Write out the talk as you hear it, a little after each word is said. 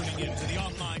into the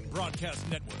online broadcast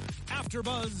network,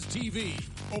 AfterBuzz TV.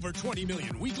 Over 20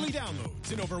 million weekly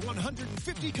downloads in over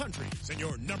 150 countries, and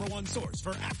your number one source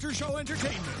for after-show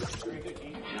entertainment.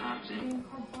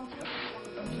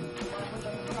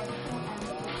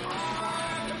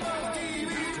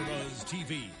 AfterBuzz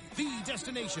TV, the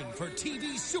destination for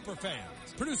TV superfans.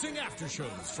 Producing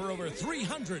aftershows for over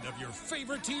 300 of your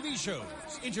favorite TV shows.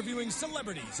 Interviewing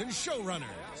celebrities and showrunners.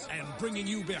 And bringing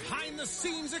you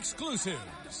behind-the-scenes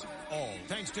exclusives. All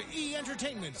thanks to E!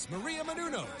 Entertainment's Maria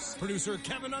Menounos, producer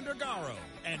Kevin Undergaro,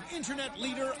 and internet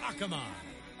leader Akamai.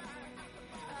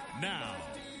 Now,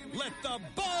 let the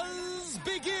buzz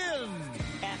begin!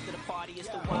 After the party is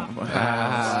the wild.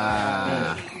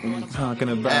 Talking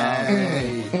about.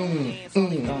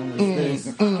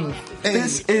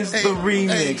 This is the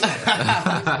remix.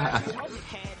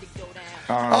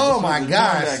 Oh my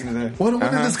gosh. When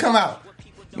did this come out?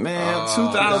 Man,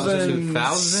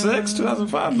 2006,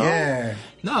 2005? No. Yeah.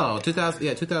 No, 2000.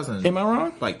 Yeah, 2000. Am I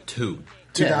wrong? Like 2.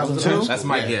 2002? That's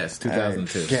my guess.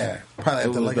 2002. Yeah. Probably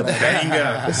have to look at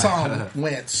that. The song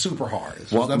went super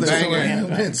hard.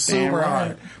 Went super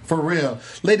hard. For real.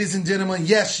 Ladies and gentlemen,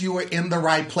 yes, you are in the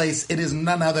right place. It is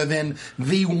none other than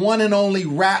the one and only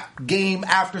rap game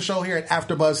after show here at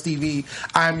AfterBuzz TV.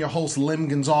 I am your host, Lim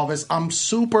Gonzalez. I'm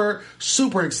super,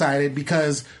 super excited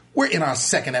because we're in our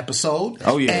second episode.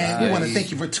 Oh yeah. And we want to thank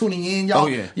you for tuning in. Y'all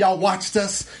y'all watched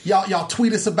us. Y'all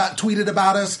tweeted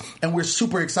about us, and we're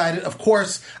super excited. Of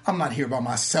course, I'm not here by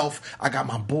myself. I got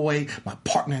my boy, my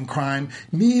partner in crime,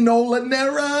 Nino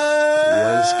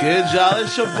Lanera. What's good, y'all?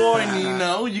 It's your boy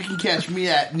Nino. You can catch me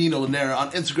at Nino Lanera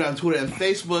on Instagram, Twitter, and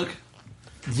Facebook.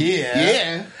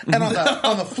 Yeah. And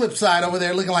on the flip side over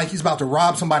there, looking like he's about to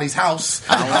rob somebody's house.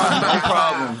 No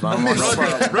problem.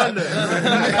 Run there.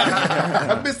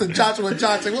 Mr. Joshua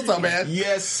Johnson, what's up, man?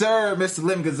 Yes, sir. Mr.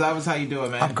 Lim Gonzalez, how you doing,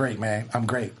 man? I'm great, man. I'm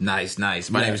great. Nice. My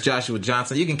name is Joshua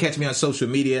Johnson. You can catch me on social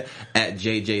media at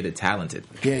JJ the Talented.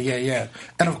 Yeah.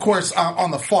 And of course, on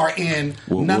the far end,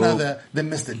 none other than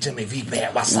Mr. Jimmy V.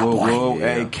 Bear. What's up, boy? Whoa.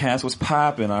 Hey, Cass, what's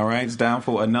popping? All right, it's down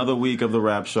for another week of the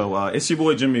rap show. It's your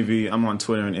boy Jimmy V. I'm on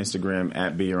Twitter and Instagram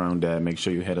at Be Your Own Dad. Make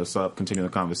sure you hit us up. Continue the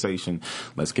conversation.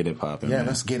 Let's get it popping. Yeah, man.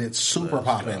 Let's get it super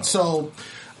popping. So,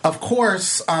 of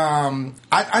course, I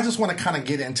just want to kind of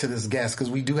get into this guest because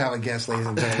we do have a guest, ladies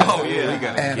and gentlemen. Oh yeah, we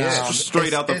got it.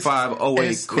 Straight out the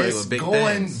 508 crib. It's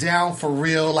going down for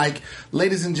real. Like,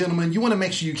 ladies and gentlemen, you want to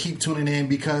make sure you keep tuning in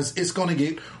because it's going to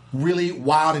get really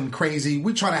wild and crazy.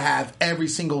 We try to have every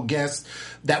single guest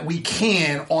that we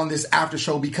can on this after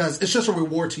show because it's just a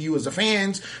reward to you as a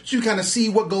fans. So you kind of see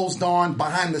what goes on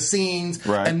behind the scenes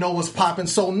and know what's popping.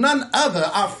 So none other,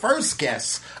 our first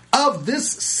guest of this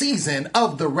season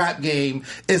of the rap game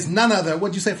is none other.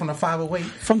 What'd you say from the 508?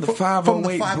 From the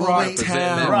 508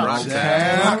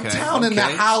 Rocktown in the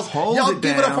house. Y'all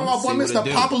give it up for my boy, Mr.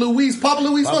 Papa Louise. Papa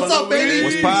Louise, what's up, baby?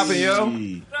 What's popping, yo?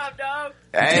 What's up, dog?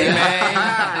 Hey,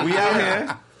 man. We out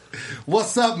here.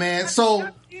 What's up, man? So,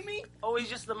 oh, it's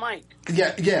just the mic.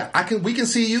 Yeah. We can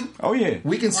see you. Oh yeah,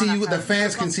 we can see you. The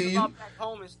fans can see you. Back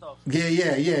home and stuff.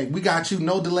 Yeah. We got you.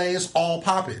 No delay. It's all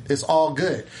popping. It's all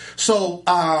good. So,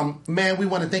 man, we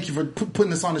want to thank you for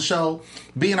putting us on the show,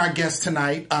 being our guest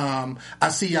tonight. I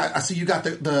see you got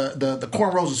the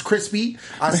cornrows is crispy.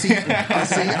 I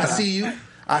see you.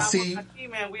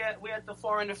 Man, we at the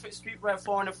Street Rap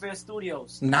Foreign Affairs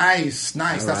Studios. Nice.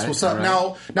 That's what's up.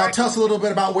 Right. Now tell us a little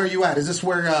bit about where you at. Is this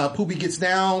where Poopy gets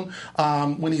down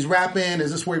when he's rapping?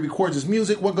 Is this where he records his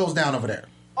music? What goes down over there?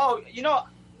 Oh,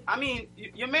 I mean,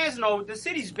 your man's know the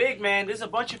city's big, man. There's a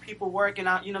bunch of people working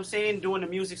out. You know what I'm saying, doing the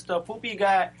music stuff. Poopy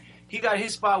got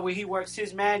his spot where he works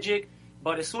his magic.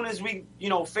 But as soon as we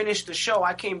finished the show,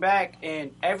 I came back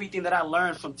and everything that I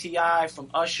learned from T.I., from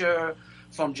Usher,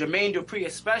 from Jermaine Dupri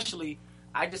especially,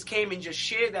 I just came and just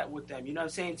shared that with them. You know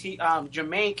what I'm saying?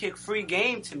 Jermaine kicked free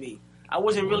game to me. I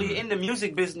wasn't really in the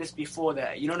music business before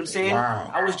that. You know what I'm saying?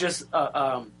 Wow. I was just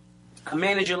a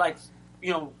manager, like,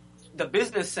 the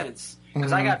business sense.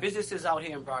 Because I got businesses out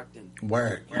here in Brockton.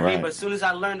 Word. You know what I mean? But as soon as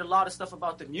I learned a lot of stuff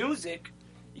about the music,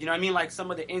 you know what I mean? Like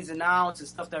some of the ins and outs and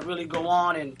stuff that really go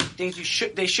on and things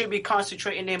they should be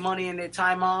concentrating their money and their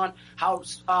time on, how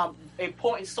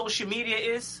important social media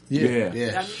is. Yeah. You know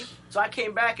what I mean? So I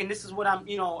came back and this is what I'm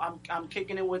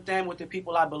kicking it with them, with the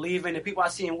people I believe in, the people I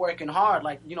see them working hard,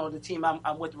 like, the team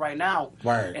I'm with right now.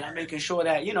 Right. And I'm making sure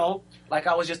that, like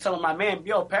I was just telling my man,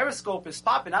 Periscope is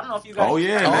popping. I don't know if you guys... Oh,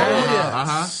 yeah, man.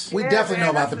 Yeah. We definitely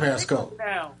know about the Periscope.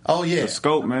 Oh, yeah. The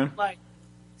scope, man. Like,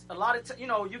 a lot of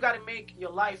you got to make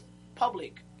your life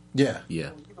public. Yeah.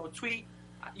 You tweet,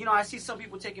 I see some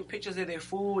people taking pictures of their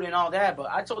food and all that,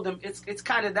 but I told them it's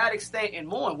kind of that extent and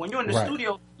more. When you're in the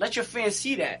studio, let your fans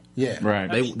see that. Yeah. Right.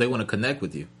 They want to connect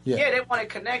with you. Yeah, they want to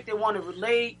connect. They want to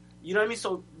relate. You know what I mean?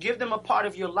 So give them a part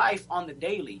of your life on the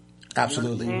daily.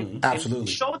 Absolutely. You know what I mean? Absolutely. And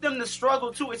show them the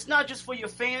struggle too. It's not just for your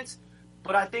fans,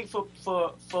 but I think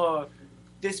for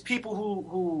there's people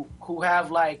who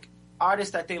have like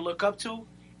artists that they look up to,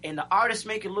 and the artists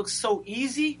make it look so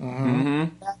easy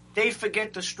that they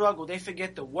forget the struggle, they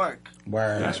forget the work.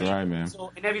 Word. That's right, man.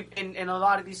 So and a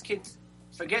lot of these kids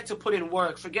forget to put in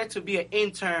work, forget to be an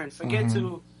intern, forget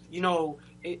to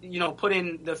put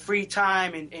in the free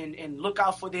time and look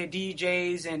out for their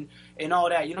DJs and all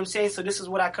that. You know what I'm saying? So this is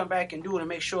what I come back and do to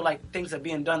make sure like things are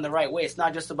being done the right way. It's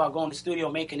not just about going to the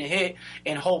studio, making a hit,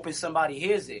 and hoping somebody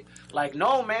hears it. Like,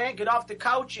 no, man, get off the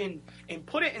couch and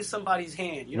put it in somebody's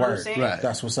hand. You know what I'm saying? Right.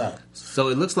 That's what's up. So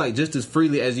it looks like just as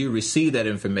freely as you receive that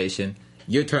information,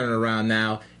 you're turning around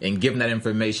now and giving that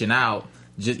information out,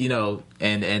 just and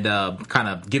kind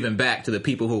of giving back to the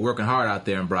people who are working hard out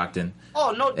there in Brockton.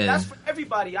 Oh no, that's for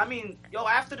everybody. I mean,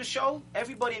 after the show,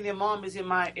 everybody and their mom is in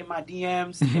my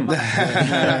DMs. Not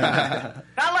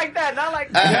like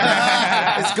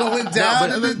that. It's going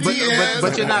down in the DMs.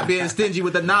 But you're not being stingy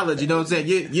with the knowledge. You know what I'm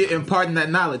saying? You're imparting that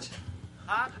knowledge.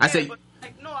 I say, but,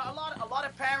 like, no, a lot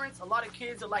of parents, a lot of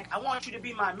kids are like, I want you to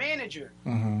be my manager.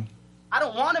 I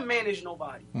don't want to manage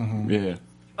nobody. Yeah.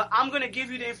 But I'm going to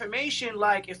give you the information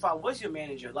like if I was your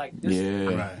manager. Like, this,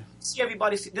 see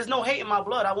everybody. There's no hate in my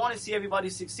blood. I want to see everybody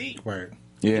succeed. Word.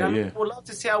 Yeah, I would love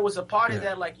to say I was a part of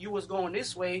that, like you was going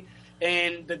this way.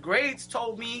 And the grades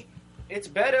told me it's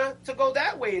better to go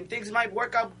that way. And things might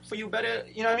work out for you better,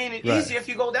 you know what I mean? Easier if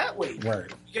you go that way.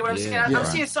 Word. You get what I'm saying? I'm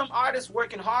seeing some artists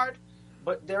working hard,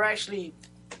 but they're actually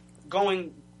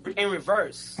going in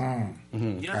reverse. You know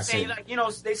what I'm saying? Like,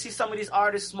 they see some of these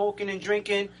artists smoking and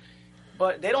drinking,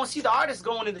 but they don't see the artists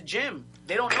going to the gym.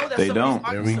 They don't know that They some don't.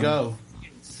 of these artists There we go.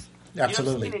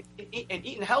 Absolutely. You know what I'm saying? And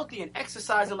eating healthy and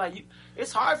exercising. Like,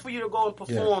 it's hard for you to go and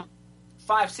perform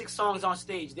 5-6 songs on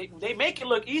stage. They make it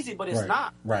look easy, but it's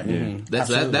not. Right.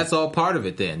 that's all part of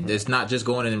it. Then it's not just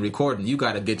going in and recording. You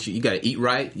got to you got to eat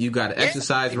right. You got to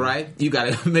exercise right. You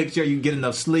got to make sure you get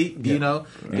enough sleep. Get your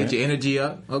energy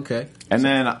up. Okay. And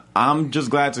then I'm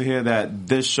just glad to hear that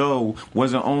this show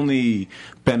wasn't only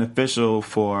beneficial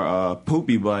for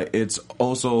Poopy, but it's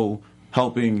also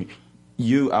helping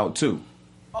you out too.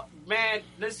 Man,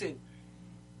 listen.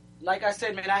 Like I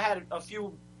said, man, I had a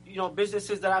few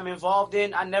businesses that I'm involved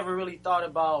in. I never really thought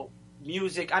about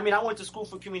music. I mean, I went to school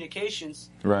for communications,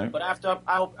 right? But after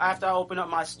I opened up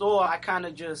my store, I kind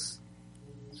of just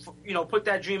put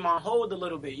that dream on hold a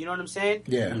little bit. You know what I'm saying?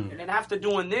 Yeah. And then after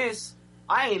doing this,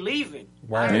 I ain't leaving.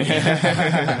 Right.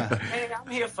 Man, I'm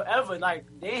here forever. Like,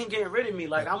 they ain't getting rid of me.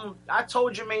 Like, I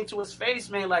told Jermaine to his face,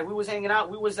 man. Like, we was hanging out.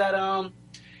 We was at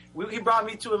he brought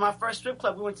me to my first strip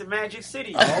club. We went to Magic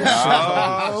City. It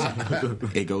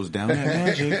goes down at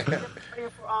Magic.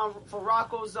 For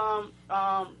Rocco's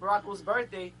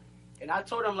birthday, and I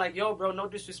told him like, "Yo, bro, no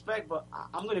disrespect, but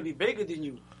I'm gonna be bigger than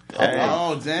you." Hey.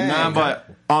 Oh, damn. Nah, but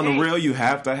on the real, you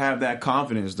have to have that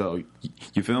confidence, though.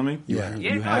 You feel me? You have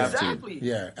exactly. to.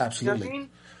 Yeah, absolutely. You know what I mean?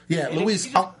 Yeah, And Luis.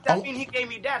 That mean he gave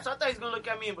me daps. I thought he was gonna look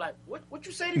at me and be like, "What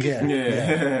you say to me?"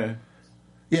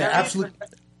 Yeah, absolutely.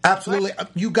 Absolutely.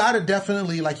 You got to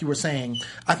definitely, like you were saying,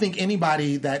 I think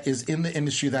anybody that is in the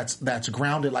industry that's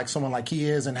grounded like someone like he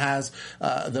is and has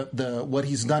the what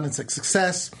he's done in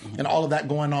success and all of that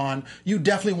going on, you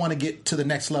definitely want to get to the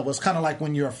next level. It's kind of like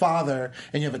when you're a father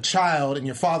and you have a child and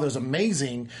your father's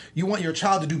amazing, you want your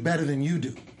child to do better than you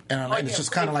do. And it's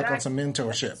just kind of like on some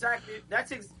mentorship. Exactly.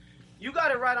 You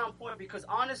got it right on point because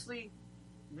honestly,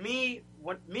 me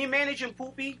managing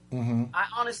Poopy, I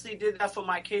honestly did that for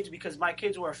my kids because my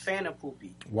kids were a fan of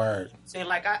Poopy. Word. Saying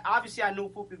like, I knew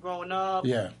Poopy growing up.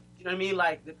 Yeah. You know what I mean?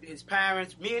 Like his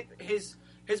parents, his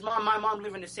mom, my mom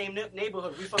live in the same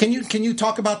neighborhood. Can you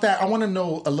talk about that? I want to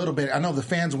know a little bit. I know the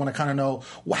fans want to kind of know,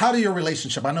 how did your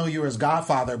relationship? I know you were his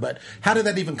godfather, but how did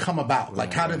that even come about?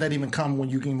 Like, how did that even come when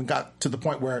you even got to the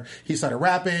point where he started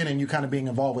rapping and you kind of being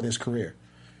involved with his career?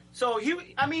 So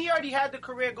he already had the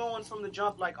career going from the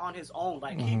jump, like on his own.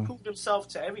 Like he proved himself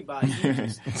to everybody.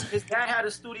 His dad had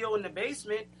a studio in the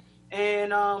basement,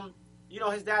 and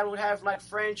his dad would have like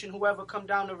French and whoever come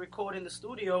down to record in the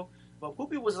studio. But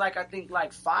Poopy was like, I think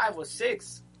like 5 or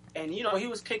 6, and he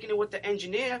was kicking it with the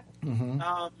engineer.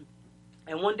 And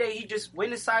one day he just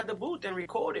went inside the booth and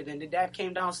recorded, and the dad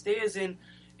came downstairs and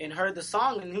heard the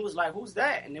song, and he was like, "Who's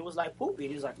that?" And it was like Poopy,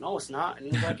 and he was like, "No, it's not," and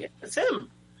he was like, "It's him."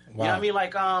 You know what I mean?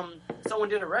 Like, someone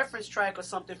did a reference track or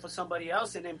something for somebody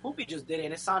else, and then Poopy just did it,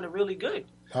 and it sounded really good.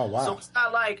 Oh, wow. So it's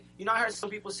not like, I heard some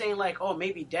people saying, like, oh,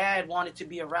 maybe dad wanted to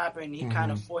be a rapper, and he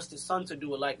kind of forced his son to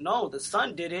do it. Like, no, the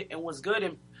son did it and was good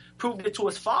and proved it to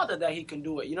his father that he can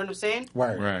do it. You know what I'm saying?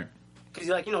 Right. Because,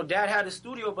 like, dad had a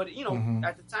studio, but,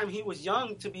 at the time he was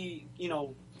young to be,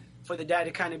 for the dad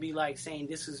to kind of be like saying,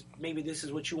 this is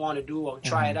what you want to do or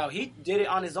try it out. He did it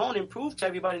on his own and proved to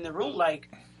everybody in the room, like,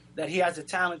 that he has the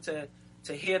talent to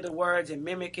hear the words and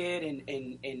mimic it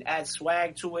and add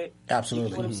swag to it. Absolutely.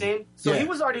 You know what I'm saying? So he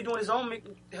was already doing his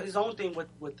own thing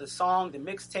with the song, the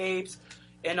mixtapes,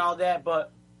 and all that.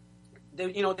 But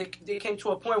they came to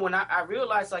a point when I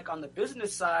realized, like, on the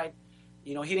business side,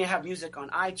 he didn't have music on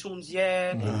iTunes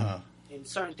yet, and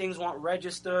certain things weren't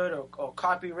registered or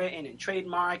copywritten and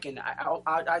trademark. And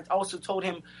I also told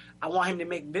him I want him to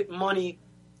make big money,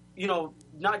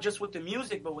 not just with the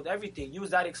music, but with everything.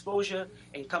 Use that exposure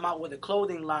and come out with a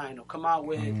clothing line or come out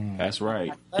with... That's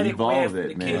right. Evolve Evolve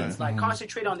it, it, man. man. Kids. Like,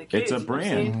 concentrate on the kids. It's a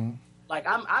brand. Like,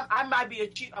 I might be a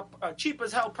cheap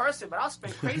as hell person, but I'll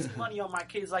spend crazy money on my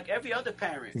kids like every other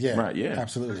parent. Yeah, right, yeah.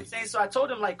 Absolutely. You know what I'm saying? So I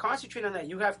told him, like, concentrate on that.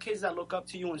 You have kids that look up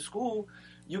to you in school.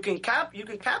 You can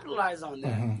capitalize on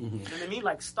that. You know what I mean?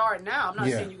 Like, start now. I'm not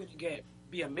saying you're going to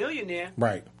be a millionaire.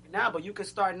 Right. Now, but you can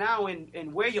start now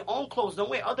and wear your own clothes. Don't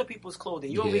wear other people's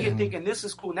clothing. You're over here thinking this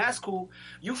is cool and that's cool.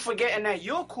 You forgetting that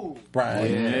you're cool.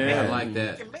 Right. Yeah, I like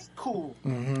that. You can make cool.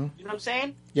 You know what I'm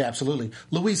saying? Yeah, absolutely.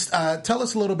 Luis, tell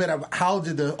us a little bit of how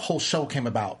did the whole show came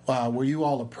about? Were you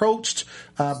all approached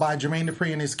by Jermaine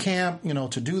Dupri and his camp,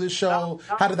 to do this show?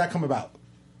 How did that come about?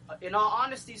 In all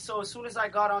honesty, so as soon as I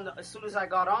got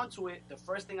onto it, the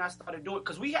first thing I started doing,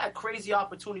 because we had crazy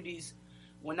opportunities.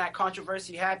 When that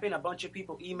controversy happened, a bunch of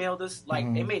people emailed us. Like,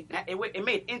 it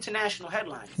made international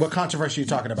headlines. What controversy are you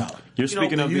talking about? You're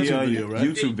speaking of the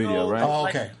YouTube video, right? Oh,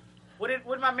 okay. Like,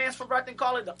 what did my man from Brockton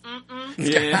call it? The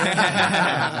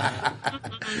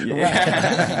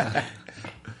Yeah.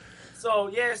 So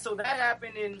that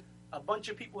happened, and a bunch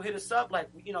of people hit us up. Like,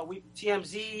 we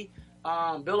TMZ,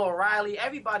 Bill O'Reilly,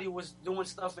 everybody was doing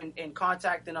stuff and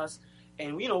contacting us,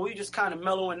 and we just kind of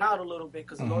mellowing out a little bit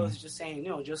because the lawyers just saying,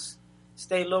 just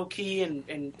stay low key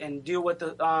and deal with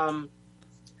the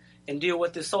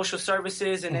social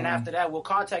services, and then after that we'll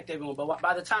contact everyone. But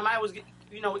by the time I was,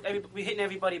 we hitting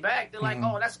everybody back, they're like,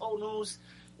 "Oh, that's old news.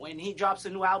 When he drops a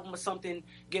new album or something,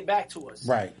 get back to us."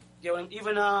 Right.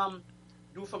 Even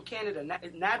dude from Canada,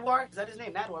 Nadwar, is that his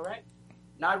name? Nadwar, right?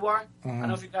 Nadwar. I don't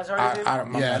know if you guys heard of him. I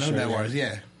know Nadwar.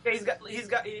 Yeah. He's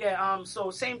got. So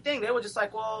same thing. They were just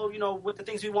like, well, with the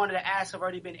things we wanted to ask have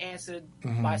already been answered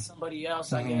by somebody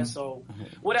else, I guess. So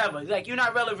whatever. Like, you're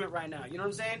not relevant right now. You know what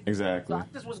I'm saying? Exactly. So I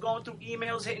just was going through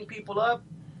emails, hitting people up,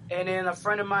 and then a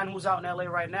friend of mine who's out in LA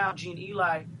right now, Gene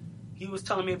Eli, he was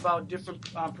telling me about different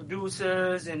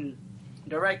producers and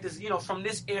directors, from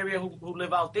this area who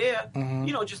live out there,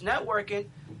 just networking,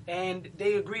 and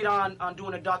they agreed on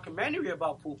doing a documentary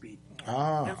about Poopy.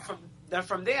 Ah. Then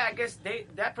from there, I guess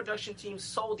that production team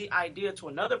sold the idea to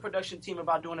another production team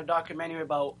about doing a documentary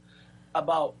about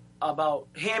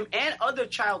him and other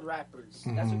child rappers.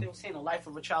 That's what they were saying, the life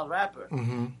of a child rapper.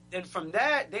 Then from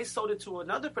that, they sold it to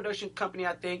another production company,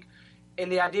 I think,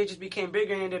 and the idea just became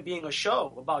bigger and ended up being a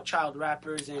show about child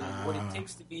rappers and what it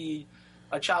takes to be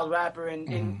a child rapper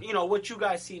and what you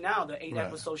guys see now, the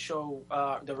 8-episode show,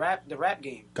 the rap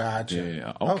game. Gotcha.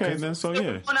 Yeah. Okay, then so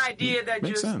yeah. One idea that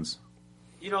makes just sense.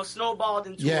 Snowballed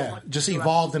into just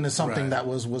evolved into something that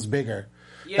was bigger.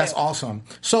 Yeah. That's awesome.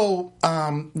 So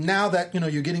now that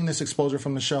you're getting this exposure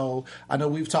from the show, I know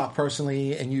we've talked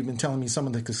personally, and you've been telling me some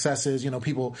of the successes.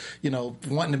 People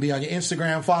wanting to be on your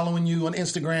Instagram, following you on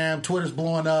Instagram. Twitter's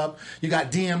blowing up. You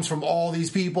got DMs from all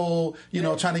these people,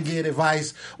 trying to get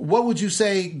advice. What would you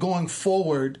say going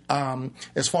forward,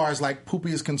 as far as like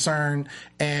Poopy is concerned,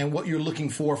 and what you're looking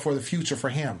for the future for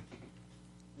him?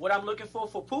 What I'm looking for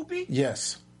Poopy?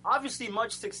 Yes. Obviously,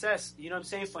 much success, you know what I'm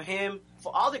saying, for him,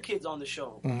 for all the kids on the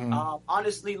show.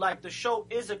 Honestly, like, the show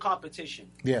is a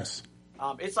competition. Yes.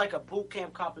 It's like a boot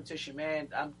camp competition, man.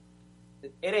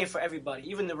 It ain't for everybody.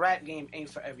 Even the rap game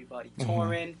ain't for everybody.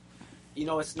 Touring,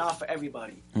 it's not for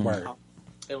everybody. Right.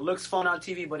 It looks fun on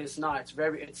TV, but it's not.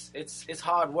 It's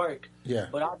hard work. Yeah.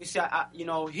 But obviously,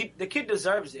 the kid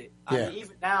deserves it. I mean,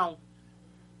 even now,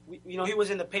 he was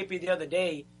in the paper the other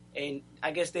day, and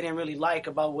I guess they didn't really like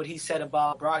about what he said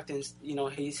about Brockton's. You know,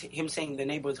 him saying the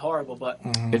neighborhood's horrible, but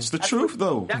It's the truth,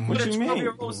 though. that's What what a you mean?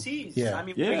 12-year-old sees. Yeah. I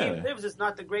mean, Yeah. where he lives is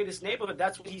not the greatest neighborhood.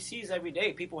 That's what he sees every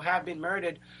day. People have been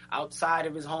murdered outside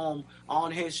of his home,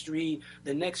 on his street,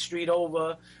 the next street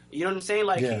over. You know what I'm saying?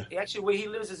 Like, actually, where he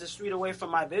lives is a street away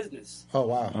from my business. Oh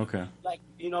wow. Okay. Like,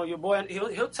 you know, your boy,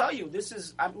 he'll tell you this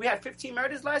is. We had 15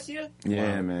 murders last year.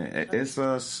 Yeah, man. It's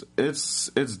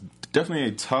definitely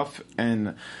a tough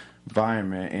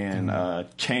environment and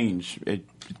change.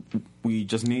 We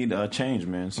just need a change,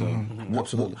 man. So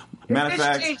Absolutely. Matter of It's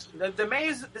fact, changing. The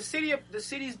mayor's, the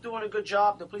city's doing a good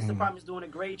job. The police department's doing a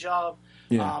great job.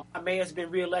 Yeah. Our mayor's been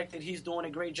reelected. He's doing a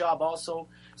great job also.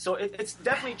 So it's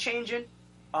definitely changing.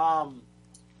 I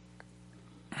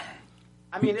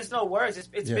mean, there's no words. It's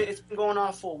been going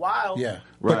on for a while. Yeah.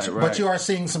 Right, But you are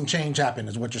seeing some change happen,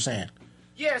 is what you're saying.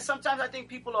 Yeah, sometimes I think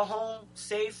people are home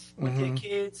safe with their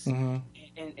kids, and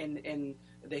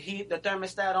the heat, the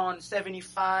thermostat on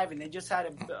 75, and they just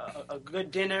had a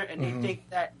good dinner, and they think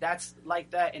that that's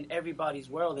like that in everybody's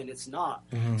world, and it's not.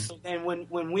 So then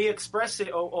when we express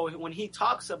it, or when he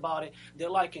talks about it, they're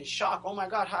like in shock. Oh my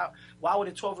God, why would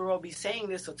a 12-year-old be saying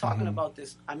this or talking about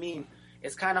this? I mean,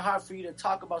 it's kind of hard for you to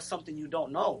talk about something you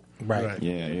don't know. Right.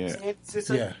 yeah.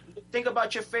 Think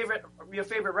about your favorite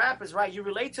rappers, right? You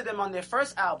relate to them on their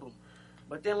first album,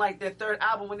 but then like their third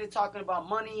album, when they're talking about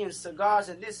money and cigars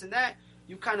and this and that,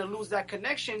 you kind of lose that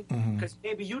connection because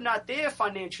maybe you're not there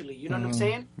financially. You know what I'm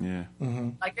saying? Yeah.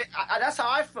 Like that's how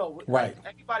I felt. Right.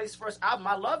 Everybody's first album,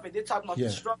 I love it. They're talking about the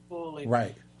struggle. And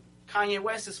Right. Kanye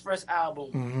West's first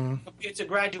album compared to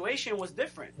Graduation was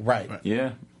different. Right. Yeah. You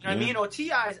know what I mean? Or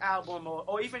T.I.'s album,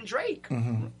 or even Drake.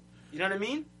 You know what I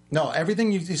mean? No,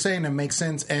 everything you're saying that makes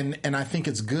sense, and I think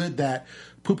it's good that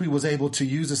Poopy was able to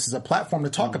use this as a platform to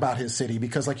talk about his city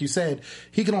because, like you said,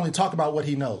 he can only talk about what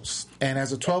he knows. And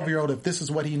as a 12-year-old, if this is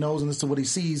what he knows and this is what he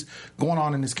sees going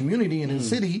on in his community and his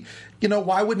city, you know,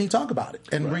 why wouldn't he talk about it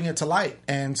and bring it to light?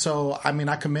 And so, I mean,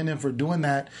 I commend him for doing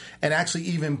that and actually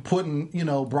even putting, you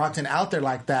know, Brockton out there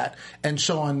like that and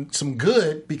showing some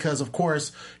good because, of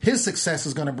course, his success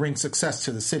is going to bring success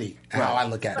to the city, how I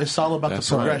look at it. It's all about the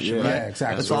progression, right. right? Yeah,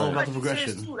 exactly. It's all Right. about the Like he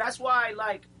says, progression. too, that's why,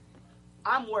 like,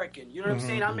 I'm working. You know what I'm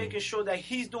saying? I'm making sure that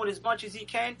he's doing as much as he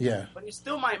can. Yeah. But it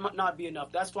still might not be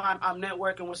enough. That's why I'm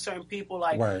networking with certain people.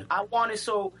 Like, Right. I want it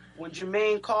so when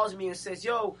Jermaine calls me and says,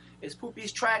 yo, is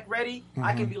Poopy's track ready?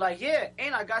 I can be like, yeah,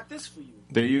 and I got this for you.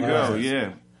 There you go. Right.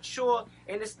 Yeah. Sure.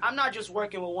 And I'm not just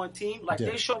working with one team. Like,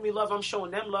 they show me love, I'm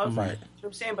showing them love. Right. You know what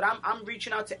I'm saying? But I'm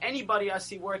reaching out to anybody I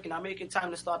see working. I'm making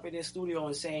time to stop in their studio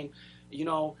and saying, you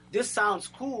know, this sounds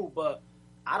cool, but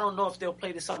I don't know if they'll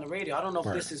play this on the radio. I don't know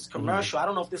if this is commercial. I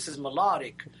don't know if this is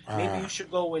melodic. Maybe you should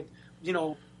go with, you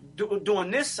know, doing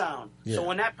this sound. Yeah. So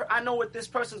when I know what this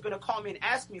person's going to call me and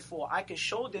ask me for, I can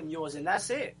show them yours, and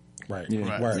that's it. Right.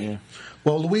 Yeah. Right. Yeah.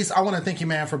 Well, Luis, I want to thank you,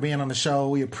 man, for being on the show.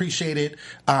 We appreciate it.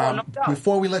 No doubt.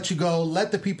 Before we let you go,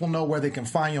 let the people know where they can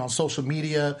find you on social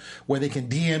media, where they can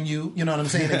DM you. You know what I'm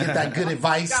saying? To get that good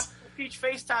advice. Peach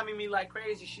FaceTiming me like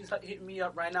crazy. She's hitting me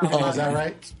up right now. Oh, is that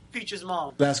right? Peach's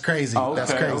mom. That's crazy. Oh, okay,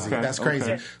 That's crazy. okay, That's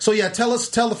crazy. okay. So yeah, tell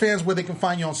the fans where they can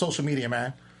find you on social media,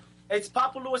 man. It's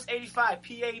Papa Louis 85.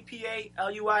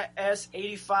 PAPALUIS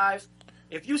 85.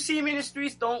 If you see me in the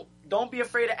streets, don't be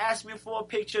afraid to ask me for a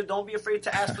picture. Don't be afraid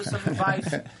to ask for some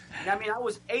advice. I mean, I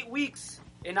was 8 weeks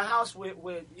in the house with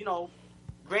you know,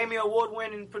 Grammy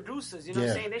Award-winning producers. You know what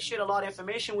I'm saying? They shared a lot of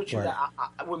information with you Right.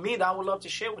 that with me that I would love to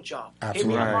share with y'all.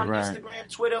 Absolutely. Hit me up on Right.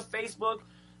 Instagram, Twitter, Facebook,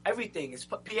 everything. It's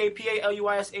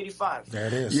PAPALUIS 85. There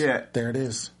it is. Yeah. There it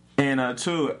is. And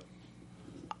two,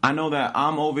 I know that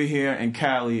I'm over here in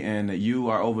Cali and you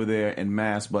are over there in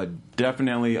Mass, but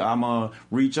definitely I'm gonna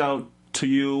reach out to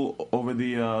you over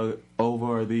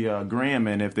the gram,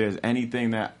 and if there's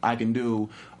anything that I can do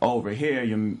over here,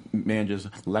 you man, just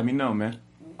let me know, man.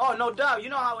 Oh, no doubt. You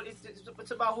know how it's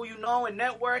about who you know and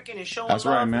networking and showing That's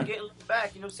love right, man. and getting love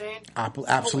back. You know what I'm saying?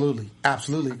 Absolutely.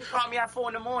 Absolutely. Call me at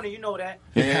 4 a.m. You know that.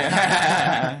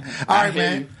 All right,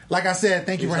 man. Like I said,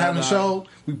 thank you for having the show.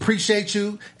 We appreciate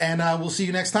you, and we'll see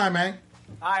you next time, man.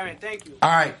 All right, man. Thank you. All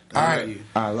right. All right.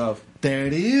 I love. There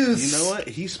it is. You know what?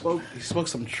 He spoke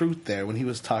some truth there when he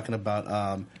was talking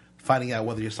about finding out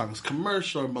whether your song is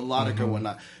commercial or melodic or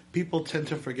whatnot. People tend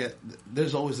to forget.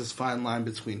 There's always this fine line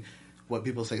between what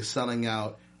people say selling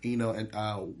out, you know, and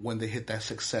when they hit that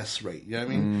success rate. You know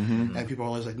what I mean? And people are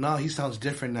always like, "No, he sounds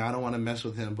different now. I don't want to mess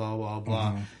with him." Blah blah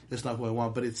blah. It's not what I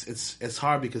want, but it's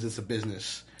hard because it's a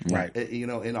business, Right. You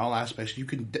know, in all aspects, you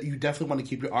definitely want to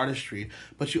keep your artistry,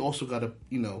 but you also got to,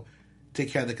 you know, take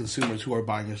care of the consumers who are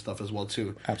buying your stuff as well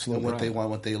too. Absolutely. And what they want,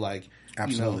 what they like.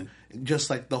 Absolutely. You know, just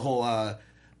like the whole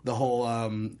the whole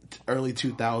early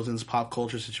 2000s pop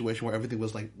culture situation where everything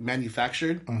was like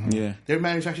manufactured. Yeah. They were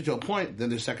manufactured to a point. Then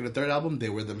their second or third album, they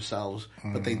were themselves,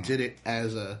 but they did it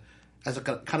as a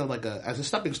kind of like as a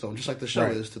stepping stone, just like the show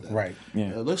is to them. Right.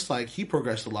 Yeah. It looks like he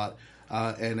progressed a lot.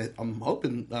 I'm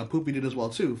hoping Poopy did as well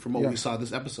too, from what we saw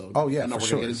this episode. Oh, yeah, I know for we're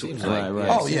sure. gonna get into Seems it. like, Right.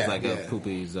 It Oh, seems yeah. like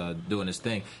Poopy's doing his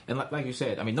thing, and like you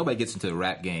said, I mean, nobody gets into the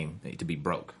rap game to be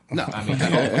broke. No. I mean,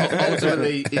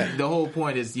 ultimately, the whole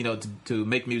point is to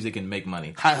make music and make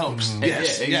money. High hopes.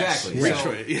 Yes, Yeah, exactly. Yes. So,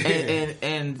 Reach for it.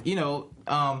 and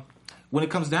when it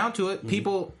comes down to it,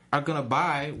 people are gonna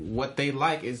buy what they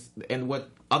like and what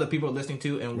other people are listening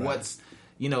to, and what's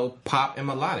pop and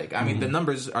melodic. I mean, the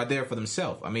numbers are there for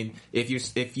themselves. I mean, if you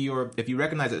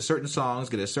recognize that certain songs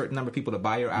get a certain number of people to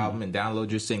buy your album and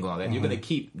download your single, and all that, you're going to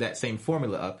keep that same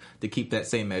formula up to keep that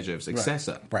same measure of success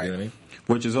up. Right. You know what I mean?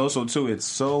 Which is also too, it's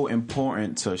so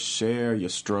important to share your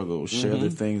struggles, share the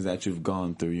things that you've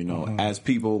gone through. As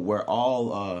people, we're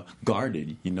all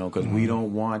guarded, because we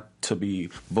don't want to be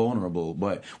vulnerable.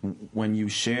 But when you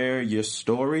share your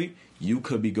story, you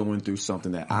could be going through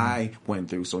something that I went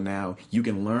through. So now you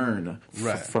can learn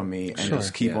from me and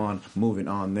just keep on moving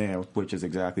on there, which is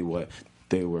exactly what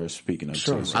they were speaking of.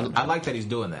 Sure. Too. So, I like that he's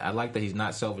doing that. I like that he's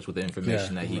not selfish with the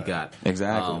information that he got from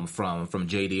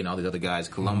JD and all these other guys,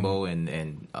 Columbo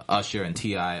and Usher and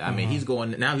T.I. I mean, he's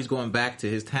going back to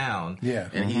his town,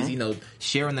 and he's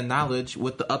sharing the knowledge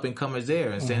with the up and comers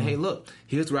there and saying, hey, look,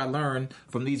 here's what I learned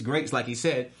from these greats, like he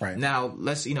said. Right. Now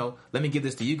let's let me give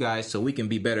this to you guys so we can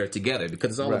be better together,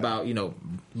 because it's all about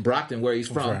Brockton, where he's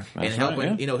from, and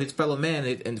helping his fellow men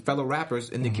and fellow rappers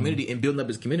in the community and building up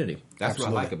his community. That's what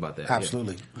I like about that. Absolutely.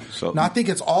 So, no, I think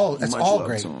it's all love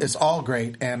great. to him. It's all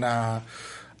great, and I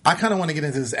kind of want to get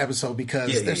into this episode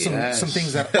because there's some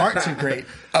things that aren't too great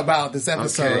about this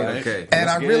episode. Okay. And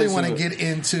Let's I get really into want to it. get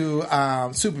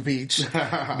into Super Peach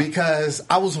because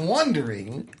I was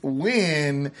wondering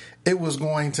when it was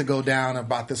going to go down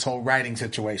about this whole writing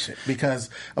situation. Because,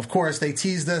 of course, they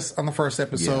teased us on the first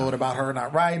episode about her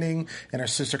not writing and her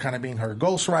sister kind of being her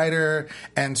ghostwriter.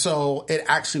 And so it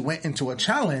actually went into a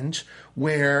challenge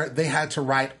where they had to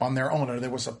write on their own, or they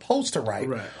were supposed to write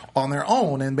on their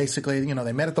own. And basically,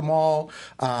 they met at the mall,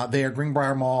 there,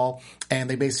 Greenbrier Mall, and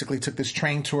they basically took this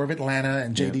train tour of Atlanta,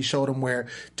 and JD showed them where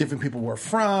different people were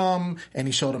from, and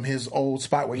he showed them his old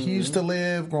spot where he used to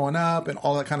live growing up and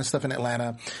all that kind of stuff in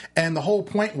Atlanta. And the whole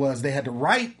point was they had to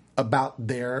write about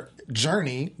their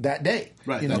journey that day.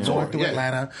 Right. Going through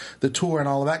Atlanta, the tour and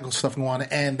all of that stuff going on,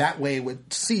 and that way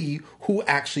would see who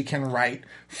actually can write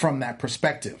from that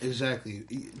perspective. Exactly.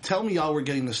 Tell me y'all were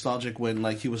getting nostalgic when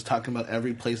he was talking about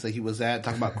every place that he was at,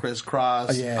 talking about Crisscross.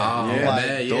 those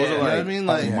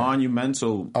are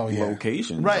monumental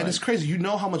locations. Right, and it's crazy. You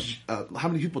know how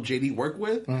many people JD worked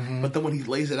with, but then when he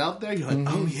lays it out there, you're like,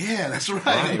 oh yeah, that's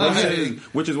right.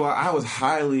 Which is why I was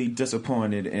highly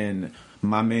disappointed in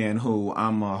my man, who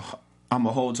I'm a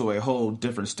hold to a whole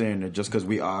different standard just because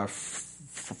we are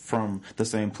from the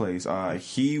same place.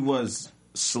 He was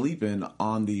sleeping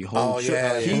on the whole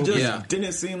show. He just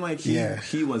didn't seem like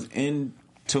he was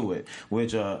into it,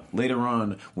 which later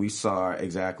on we saw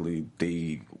exactly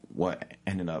what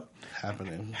ended up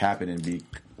happening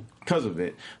because of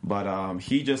it. But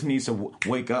he just needs to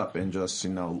wake up and just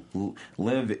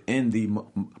live in the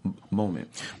moment.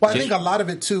 Well, I think a lot of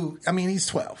it too, I mean, he's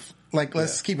 12.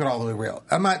 Let's keep it all the way real.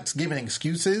 I'm not giving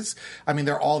excuses. I mean,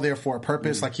 they're all there for a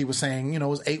purpose. Like he was saying, it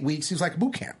was 8 weeks. He was like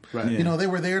boot camp. Right. Yeah. They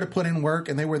were there to put in work,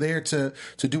 and they were there to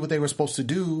do what they were supposed to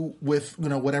do with,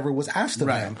 whatever was asked of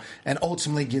them, and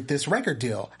ultimately get this record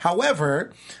deal.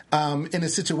 However, in a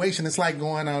situation, it's like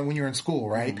going on when you're in school,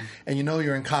 right? And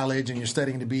you're in college and you're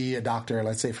studying to be a doctor,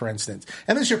 let's say, for instance.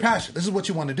 And this is your passion. This is what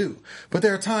you want to do. But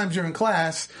there are times you're in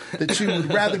class that you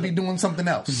would rather be doing something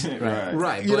else.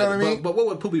 Right. You know what I mean? But what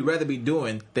would Poopy rather be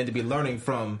doing than to be learning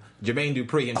from Jermaine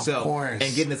Dupri himself and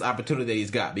getting this opportunity that he's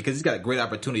got? Because he's got a great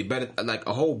opportunity. Better,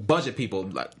 a whole bunch of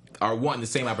people are wanting the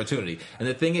same opportunity. And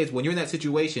the thing is, when you're in that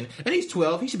situation, and he's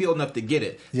 12, he should be old enough to get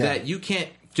it, that you can't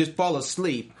just fall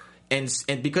asleep. And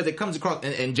because it comes across,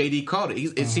 and JD called it, he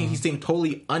seemed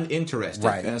totally uninterested.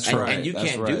 Right, that's right. And you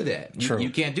can't do that. True. You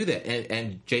can't do that.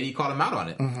 And JD called him out on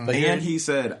it. But he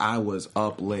said, I was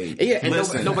up late. Yeah,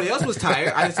 and nobody else was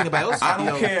tired. I didn't see anybody else. I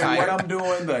don't care tired. what I'm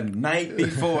doing the night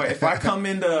before. If I come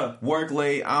into work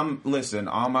late, on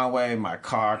my way, my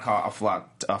car caught a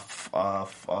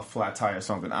flat tire or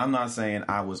something. I'm not saying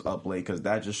I was up late, because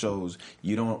that just shows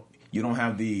you don't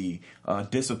have the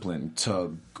discipline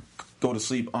to go to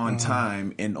sleep on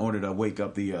time in order to wake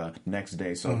up the next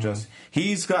day. So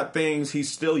he's got things,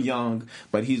 he's still young,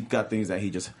 but he's got things that he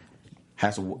just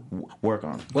has to work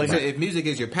on. Well, if music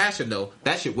is your passion, though,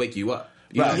 that should wake you up.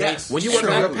 You know what I mean? Yes. When you work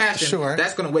on your passion, Sure.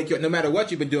 that's going to wake you up. No matter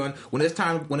what you've been doing, when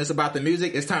it's about the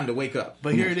music, it's time to wake up.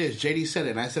 But here it is. JD said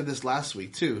it, and I said this last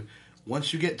week too.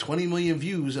 Once you get 20 million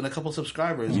views and a couple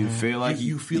subscribers, You feel like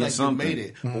you feel like something. you made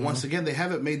it. But once again, they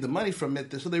haven't made the money from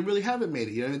it, so they really haven't made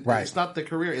it. You know, Right. It's not their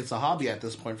career; it's a hobby at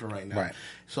this point for right now. Right.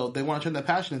 So if they want to turn that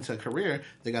passion into a career,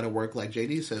 they got to work like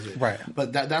JD says it. Right.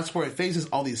 But that's where it phases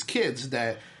all these kids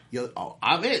that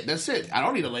I'm it. That's it. I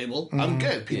don't need a label. I'm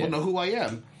good. People know who I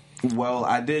am. Well,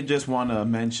 I did just want to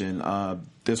mention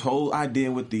this whole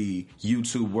idea with the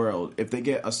YouTube world. If they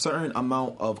get a certain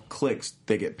amount of clicks,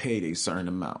 they get paid a certain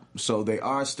amount. So they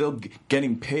are still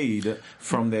getting paid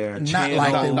from their Not channel.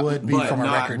 like they would be but from a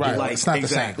not record deal. like- It's not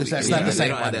exactly. the same. It's Yeah, not the they same.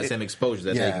 don't have that same exposure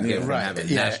that Yeah. they get from Right. having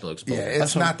Yeah. national exposure. Yeah,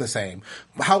 it's not the same.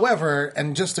 However,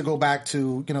 and just to go back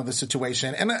to the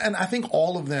situation, and I think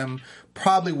all of them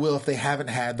probably will if they haven't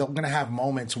had. They're going to have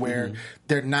moments where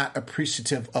they're not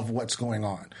appreciative of what's going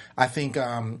on. I think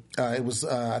it was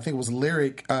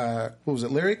Lyric. What was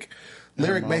it? Lyric.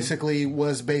 Lyric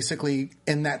was basically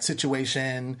in that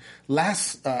situation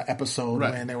last episode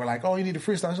when they were like, "Oh, you need to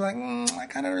freestyle." I was like, "I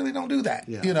kind of really don't do that."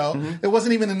 Yeah. You know, it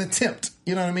wasn't even an attempt.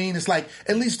 You know what I mean? It's like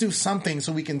at least do something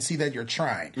so we can see that you're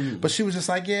trying. But she was just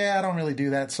like, "Yeah, I don't really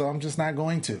do that, so I'm just not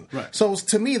going to." Right. So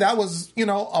to me, that was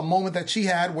a moment that she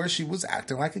had where she was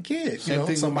acting like a kid. Same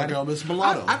thing with my girl Miss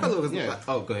Mulatto. I felt it was.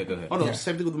 Oh, go ahead. Oh no,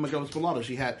 same thing with my girl Miss Mulatto.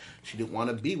 She didn't want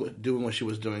to be doing what she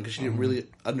was doing because she didn't really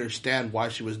understand why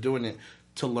she was doing it.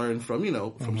 To learn from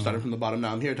from starting from the bottom,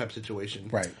 now I'm here type situation.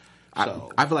 Right.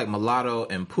 So I feel like Mulatto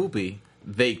and Poopy,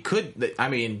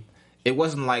 it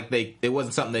wasn't like it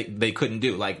wasn't something they couldn't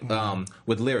do. Like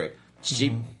with Lyric,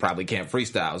 she probably can't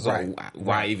freestyle, so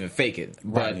why even fake it?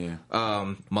 But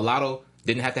Mulatto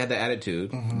didn't have to have the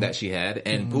attitude that she had,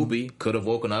 and Poopy could have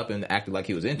woken up and acted like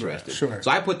he was interested. Right. Sure.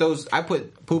 So I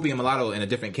put Poopy and Mulatto in a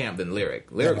different camp than Lyric.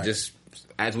 Lyric just,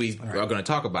 as we are going to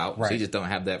talk about, she just don't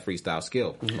have that freestyle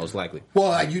skill, most likely.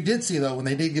 Well, you did see though when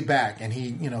they did get back, and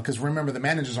he, because remember the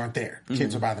managers aren't there;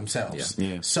 kids are by themselves.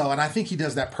 Yeah. So, and I think he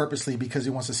does that purposely because he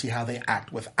wants to see how they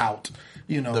act without,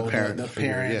 the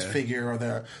parents figure or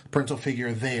the parental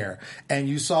figure there. And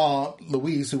you saw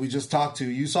Luis, who we just talked to.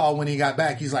 You saw when he got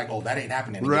back, he's like, "Oh, that ain't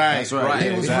happening again." Right, That's right. He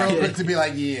was Exactly. real quick to be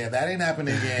like, "Yeah, that ain't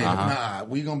happening again. Nah,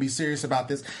 we gonna be serious about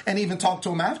this." And even talked to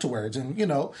him afterwards, and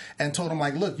and told him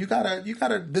like, "Look, you gotta.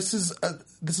 This is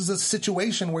a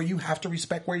situation where you have to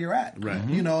respect where you're at." Right.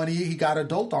 And he got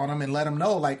adult on him and let him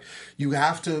know like you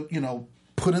have to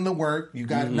put in the work. You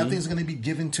got nothing's going to be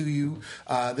given to you.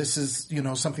 This is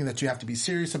something that you have to be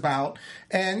serious about.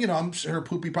 And I'm sure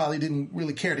Poopy probably didn't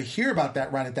really care to hear about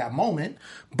that right at that moment,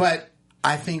 but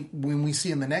I think when we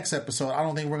see in the next episode, I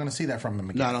don't think we're going to see that from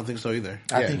him again. no, I don't think so either.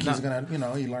 I think he's going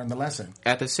to, he learned the lesson.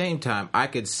 At the same time, I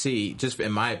could see, just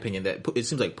in my opinion, that it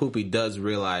seems like Poopy does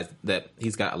realize that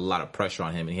he's got a lot of pressure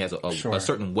on him, and he has a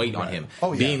certain weight on him.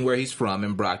 Oh, yeah. Being where he's from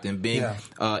in Brockton, being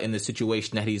in the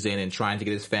situation that he's in, and trying to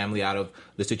get his family out of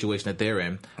the situation that they're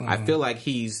in, I feel like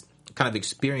he's kind of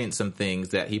experienced some things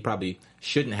that he probably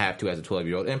shouldn't have to as a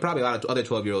 12-year-old, and probably a lot of other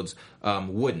 12-year-olds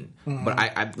wouldn't. But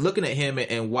I'm looking at him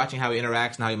and watching how he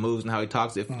interacts and how he moves and how he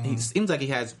talks. He seems like he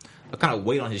has a kind of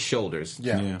weight on his shoulders.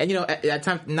 Yeah. And at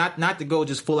times, not to go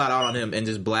just full out on him and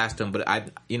just blast him, but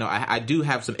I do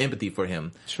have some empathy for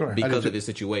him because of his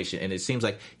situation, and it seems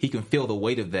like he can feel the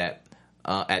weight of that.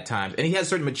 At times, and he has a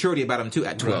certain maturity about him too.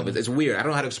 At 12, it's weird. I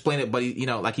don't know how to explain it, but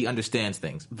he understands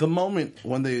things. The moment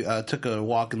when they took a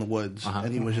walk in the woods,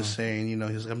 and he was just saying,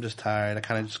 he's like, "I'm just tired.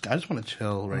 I just want to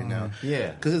chill right now."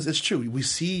 Yeah, because it's true. We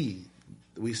see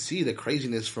the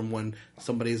craziness from when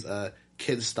somebody's a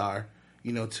kid star,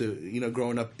 to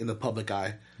growing up in the public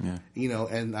eye,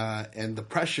 and the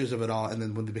pressures of it all, and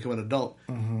then when they become an adult,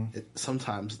 it,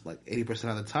 sometimes like 80%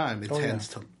 of the time, it tends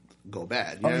to go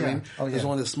bad. You know what I mean? There's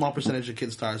only a small percentage of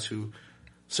kid stars who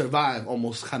survive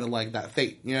almost kind of like that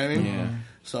fate. You know what I mean? Yeah.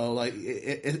 So like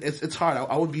it's hard.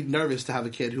 I would be nervous to have a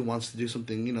kid who wants to do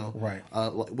something,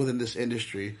 within this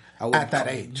industry. At that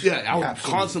age. Yeah, I would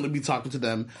constantly be talking to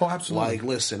them. Oh, absolutely. Like,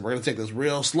 listen, we're going to take this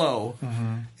real slow,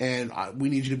 and we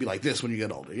need you to be like this when you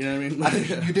get older. You know what I mean? I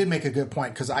think you did make a good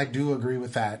point because I do agree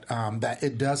with that. That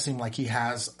it does seem like he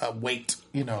has a weight,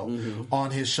 on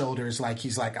his shoulders. Like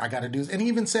he's like, I got to do this. And he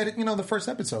even said it, the first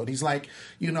episode. He's like,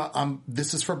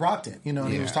 this is for Brockton. And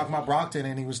he was talking about Brockton,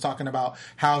 and he was talking about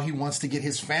how he wants to get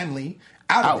his family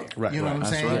out of there. Right, you know what I'm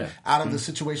saying? right. Out of the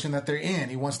situation that they're in.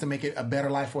 He wants to make it a better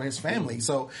life for his family.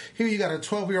 So here you got a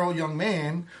 12-year-old young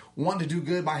man wanting to do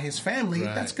good by his family.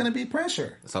 Right. That's going to be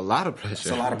pressure. it's a lot of pressure.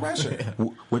 It's a lot of pressure.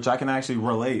 Which I can actually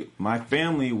relate. My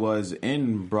family was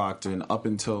in Brockton up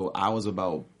until I was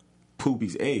about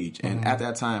Poopy's age, and at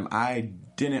that time I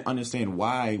didn't understand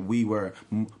why we were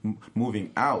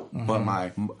moving out, but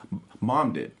my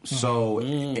mom did. So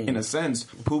in a sense,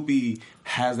 Poopy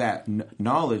has that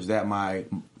knowledge that my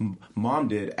mom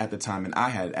did at the time, and I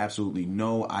had absolutely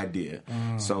no idea.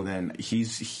 So then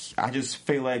I just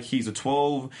feel like he's a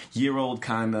 12-year-old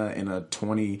kind of and a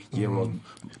 20-year-old.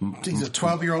 He's a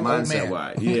 12-year-old old man.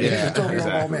 Mindset-wise. He's a 12-year-old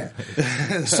exactly. old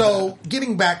man. So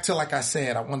getting back to, like I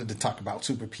said, I wanted to talk about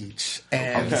Super Peach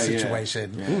and the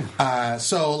situation. Yeah.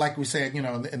 So like we said,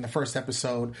 in the first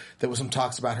episode, there was some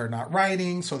talks about her not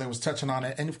writing, so there was touching on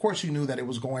it. And of course, you knew that it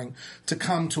was going to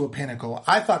come to a pinnacle.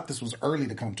 I thought this was early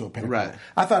to come to a pinnacle. Right.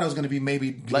 I thought it was going to be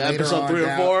maybe like later episode on 3 or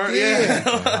down. 4.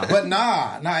 Yeah. But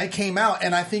nah, it came out,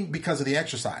 and I think because of the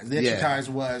exercise. The exercise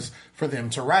was for them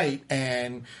to write,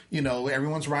 and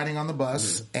everyone's riding on the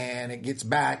bus, and it gets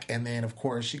back, and then of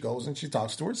course she goes and she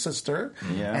talks to her sister,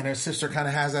 and her sister kind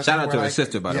of has that. Shout out to her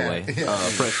sister, by the way,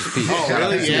 Precious Peach. Oh,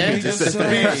 really? Yeah, Sister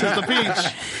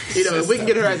Peach. If we can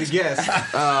get her as a guest,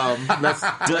 let's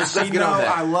Does she get know on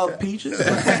that. I love peaches?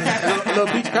 little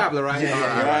peach cobbler, right?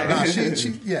 Right. No,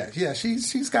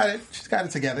 she's got it. She's got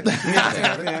it together. She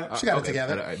got it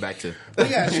together. All right, back to. But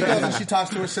yeah, she goes and she talks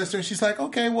to her sister, and she's like,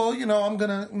 "Okay, well, I'm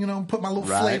gonna, put my little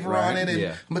flavor on it, and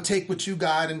I'm gonna take what you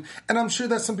got," and I'm sure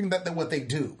that's something that what they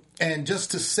do. And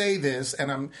just to say this,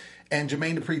 and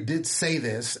Jermaine Dupri did say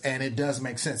this, and it does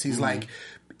make sense. He's like,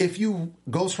 if you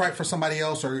ghostwrite for somebody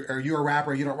else, or you're a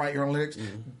rapper, you don't write your own lyrics.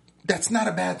 That's not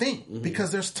a bad thing,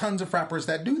 because there's tons of rappers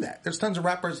that do that. There's tons of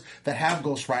rappers that have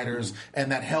ghostwriters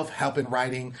and that help in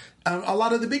writing. A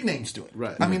lot of the big names do it.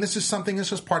 Right. I mean, it's just something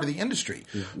that's just part of the industry.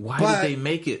 Why did they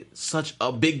make it such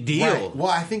a big deal? Right. Well,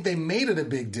 I think they made it a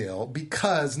big deal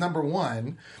because, number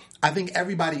one, I think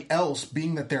everybody else,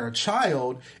 being that they're a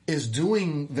child, is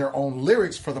doing their own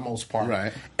lyrics for the most part.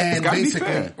 Right. And gotta be basically,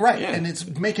 fair. right. Yeah. And it's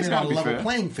making it on a level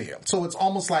playing field. So it's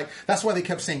almost like, that's why they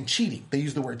kept saying cheating. They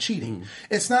use the word cheating.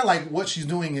 It's not like what she's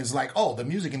doing is like, oh, the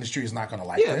music industry is not going to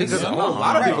like Yeah, this. because a whole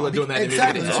lot of people are doing that.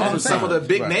 Exactly. In the That's what I'm music. Some of the saying.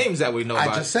 big names that we know about.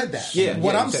 I just said that. Yeah.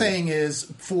 What yeah, I'm saying is,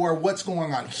 for what's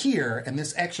going on here and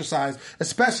this exercise,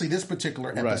 especially this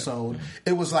particular episode,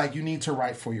 it was like, you need to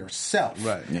write for yourself.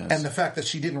 Right. Yes. And the fact that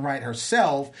she didn't write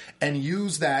herself and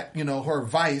use that, her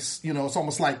advice, it's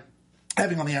almost like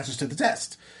having all the answers to the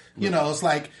test. It's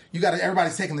like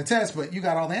everybody's taking the test, but you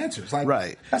got all the answers.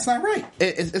 Like, that's not right.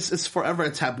 It's forever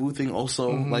a taboo thing.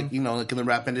 Also, like in the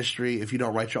rap industry, if you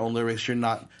don't write your own lyrics, you're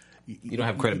not. You don't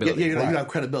have credibility. You don't have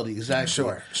credibility.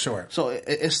 Exactly. Sure. So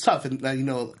it's tough, and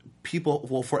people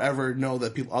will forever know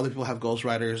that other people have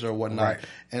ghostwriters or whatnot. Right.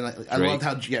 And I loved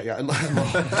how I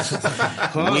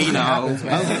We know.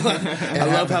 I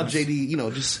love how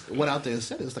JD just went out there and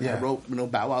said it. It's like I wrote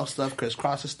Bow Wow stuff, Chris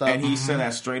Cross's stuff, And he said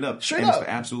that straight up. Straight and up. It's the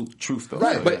absolute truth, though.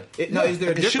 Right. But is there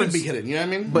a it shouldn't difference? be hidden. You know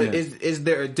what I mean? But is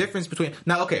there a difference between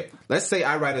now? Okay, let's say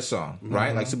I write a song,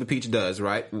 right? Like Super Peach does,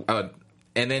 right?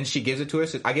 And then she gives it to her.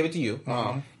 I give it to you,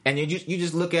 and you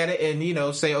just look at it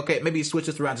and say, okay, maybe switch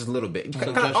this around just a little bit,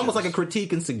 kind of almost like a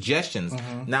critique and suggestions.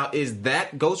 Now, is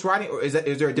that ghostwriting, or is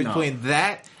there a difference between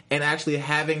that and actually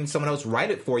having someone else write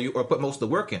it for you or put most of the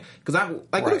work in? Because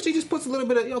what if she just puts a little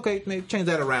bit of okay, maybe change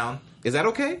that around? Is that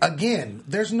okay? Again,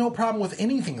 there's no problem with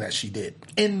anything that she did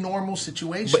in normal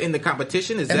situations. But in the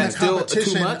competition, is that still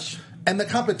too much? And the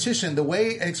competition, the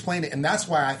way I explained it, and that's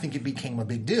why I think it became a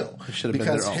big deal.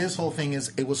 Because his whole thing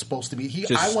is, it was supposed to be,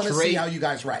 I want to see how you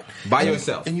guys write. By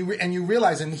yourself. And you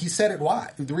realize, and he said it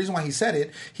why. The reason why he said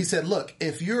it, he said, look,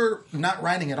 if you're not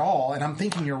writing at all, and I'm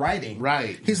thinking you're writing,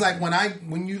 right. He's like,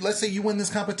 let's say you win this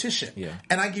competition,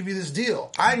 and I give you this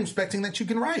deal, I'm expecting that you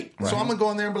can write. So I'm going to go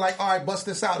in there and be like, all right, bust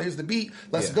this out, here's the beat,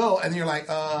 let's go. And you're like,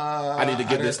 I need to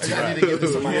give this to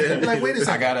somebody. You're like, wait a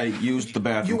second. I got to use the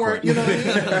bathroom. You weren't, you know what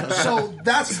I mean? So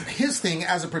that's his thing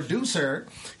as a producer.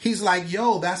 He's like,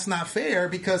 yo, that's not fair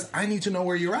because I need to know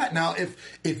where you're at. Now,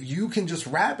 if you can just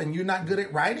rap and you're not good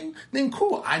at writing, then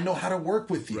cool. I know how to work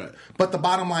with you. Right. But the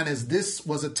bottom line is this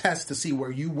was a test to see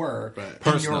where you were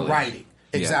in your writing.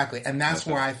 Exactly. And that's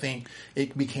where I think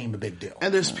it became a big deal.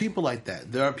 And there's people like that.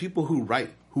 There are people who write,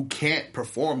 who can't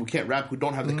perform, who can't rap, who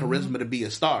don't have the charisma to be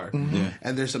a star.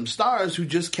 And there's some stars who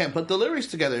just can't put the lyrics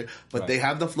together, but they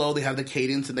have the flow, they have the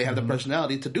cadence, and they have the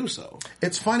personality to do so.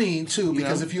 It's funny, too,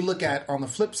 because if you look at, on the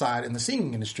flip side, in the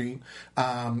singing industry,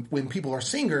 when people are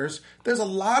singers, there's a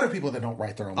lot of people that don't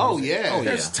write their own music.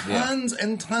 There's tons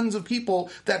and tons of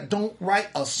people that don't write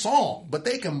a song, but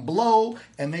they can blow,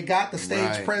 and they got the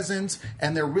stage presence,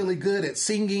 and they're really good at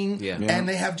singing, and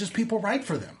they have just people write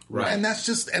for them. And that's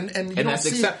just, and you don't that's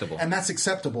see acceptable. And that's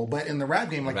acceptable. But in the rap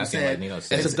game, like you said, it's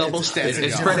a double standard.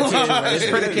 It's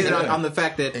predicated on the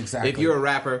fact that if you're a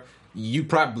rapper, you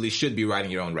probably should be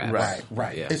writing your own rap.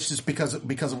 Right. Yeah. It's just because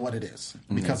of what it is.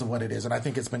 Because of what it is. And I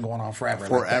think it's been going on forever.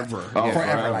 Forever.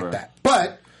 Forever like that.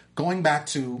 But going back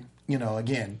to,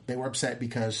 again, they were upset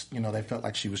because, they felt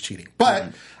like she was cheating.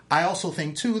 But I also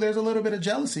think, too, there's a little bit of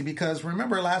jealousy because,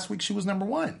 remember, last week she was number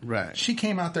one. Right. She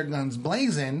came out there guns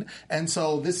blazing, and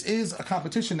so this is a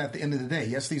competition at the end of the day.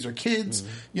 Yes, these are kids,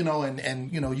 we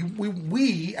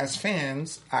as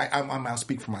fans, I'll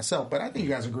speak for myself, but I think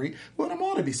you guys agree, we want them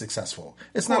all to be successful.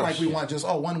 It's not like we want just,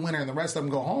 one winner and the rest of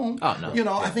them go home. Oh,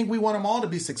 no. I think we want them all to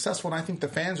be successful, and I think the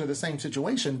fans are the same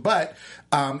situation. But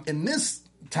in this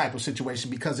type of situation,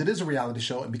 because it is a reality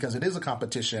show and because it is a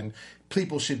competition,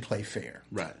 people should play fair.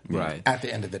 Right. At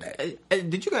the end of the day.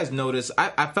 Did you guys notice?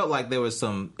 I felt like there was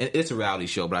some. It's a reality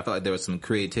show, but I felt like there was some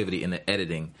creativity in the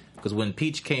editing. Because when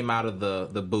Peach came out of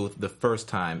the booth the first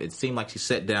time, it seemed like she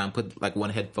sat down, put like one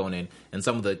headphone in, and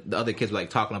some of the other kids were like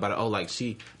talking about it. Oh, like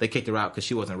they kicked her out because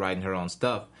she wasn't writing her own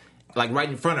stuff. Like right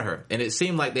in front of her, and it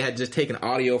seemed like they had just taken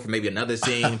audio from maybe another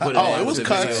scene, put it. It was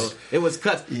cuts. It was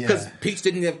cuts because Peach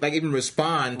didn't even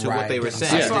respond to what they were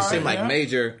saying. It just seemed like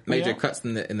major cuts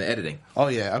in the editing. Oh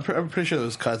yeah, I'm pretty sure it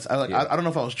was cuts. I don't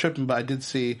know if I was tripping, but I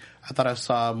thought I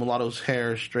saw Mulatto's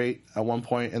hair straight at one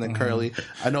point and then curly.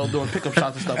 I know doing pickup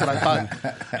shots and stuff, but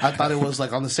I thought it was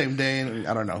like on the same day, and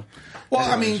I don't know. Well,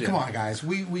 come on, guys.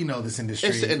 We know this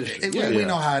industry. It's the industry. We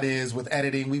know how it is with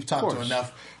editing. We've talked to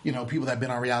enough, people that have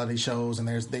been on reality shows, and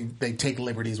they take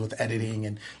liberties with editing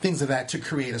and things of that to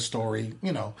create a story.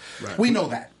 We know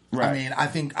that. Right. I mean, I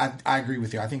think I agree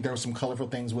with you. I think there were some colorful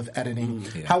things with editing.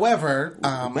 However,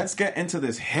 let's get into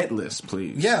this hit list,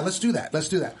 please. Yeah, let's do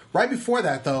that. Right before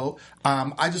that, though,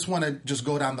 I just want to just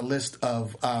go down the list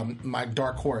of my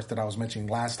dark horse that I was mentioning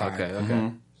last time.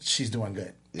 Okay. She's doing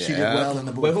good. Yeah. She did well in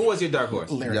the booth. Wait, who was your dark horse?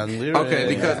 Lyric. Young Lyric. Okay,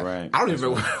 because I don't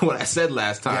even remember what I said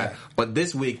last time, but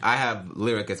this week I have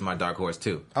Lyric as my dark horse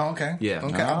too. Oh, okay. Yeah.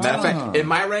 Okay. Matter of fact, in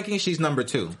my ranking, she's number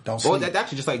 2. Don't sleep. Well, that's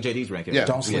actually just like JD's ranking. Yeah.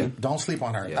 Don't sleep. Don't sleep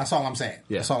on her. Yeah. That's all I'm saying.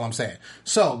 Yeah. That's all I'm saying.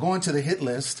 So, going to the hit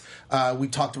list, we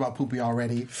talked about Poopy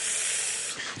already.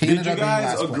 Did you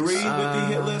guys agree with the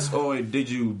hit list, or did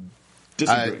you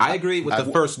disagree? I agree with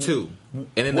the first 2. And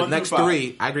then the next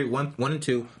 3, I agree 1 and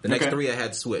 2. The next 3 I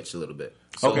had switched a little bit.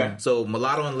 So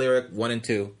Mulatto and Lyric 1 and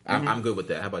 2. I'm good with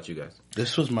that. How about you guys?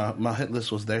 This was my hit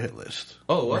list. Was their hit list?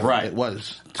 Oh, what? Right. It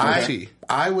was.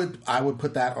 I would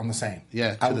put that on the same.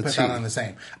 Yeah, I would put that on the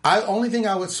same. Only thing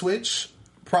I would switch,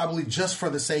 probably just for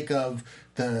the sake of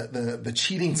the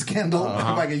cheating scandal, if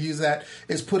I could use that,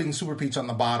 is putting Super Peach on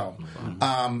the bottom.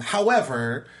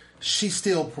 However, she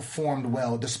still performed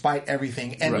well despite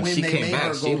everything. And when they made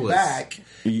her go back,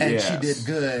 and she did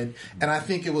good. And I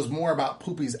think it was more about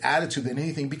Poopy's attitude than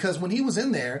anything, because when he was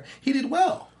in there, he did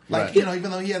well. Like, even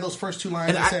though he had those first 2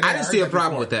 lines. And I didn't see a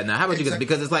problem with that now. How about you guys?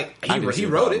 Because it's like, he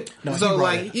wrote it. No, so,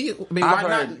 why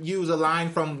not use a line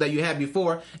from that you had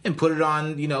before and put it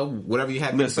on, whatever you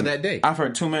had for that day? I've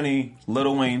heard too many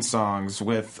Lil Wayne songs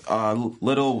with a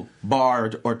little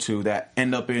bar or 2 that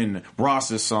end up in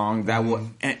Ross's song that will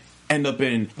end up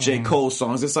in J. Cole's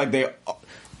songs. It's like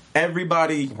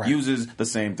everybody uses the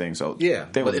same thing. So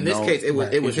but in this case, it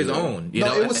was his own.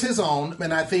 It was his own,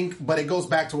 and I think, but it goes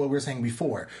back to what we were saying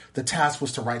before. The task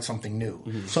was to write something new.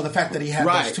 So the fact that he had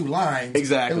those 2 lines,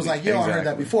 it was like, I heard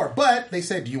that before. But they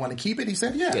said, "Do you want to keep it?" He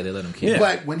said, "Yeah." Yeah, they let him keep it.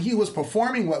 But when he was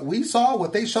performing what we saw,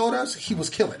 what they showed us, he was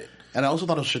killing it. And I also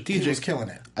thought it was strategic. He was killing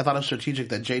it. I thought it was strategic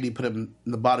that JD put him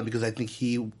in the bottom, because I think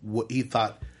he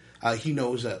thought he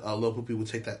knows that Lil Poopy would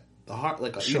take that. The heart,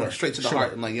 straight to the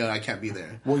heart, and I can't be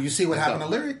there. Well, you see what happened to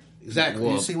Lyric.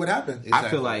 Exactly. You see what happened.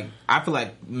 Exactly. I feel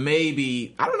like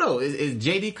maybe, I don't know. Is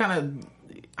JD kind of?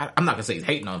 I'm not gonna say he's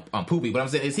hating on Poopy, but I'm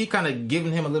saying, is he kind of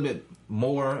giving him a little bit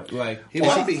more like? He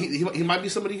might be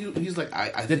somebody who he's like,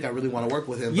 I think I really want to work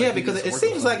with him. Yeah, because it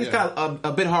seems like he's got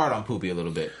a bit hard on Poopy a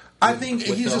little bit. I think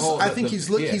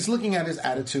he's looking at his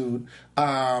attitude,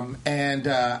 and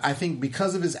I think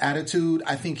because of his attitude,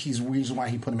 I think he's the reason why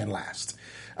he put him in last.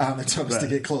 That told us to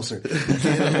get closer. Get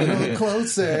a little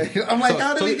closer. I'm like,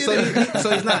 how did he get in?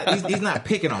 So he's not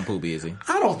picking on Poopy, is he?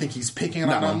 I don't think he's picking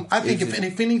on him. I think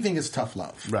if anything, it's tough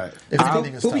love. Right. If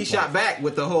anything, it's Poopy tough shot love. back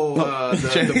with the whole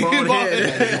the bald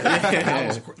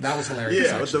head. That was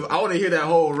hilarious. Yeah, I want to hear that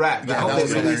whole rap. Yeah, I hope that they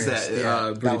was release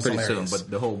hilarious. that pretty soon. But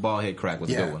the whole bald head crack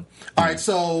was a good one. All right,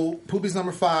 so Poopy's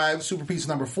number 5, Super Peach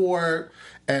number 4.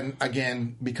 And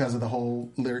again, because of the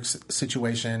whole lyrics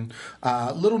situation,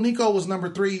 Little Nico was number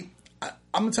 3. I'm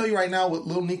going to tell you right now, with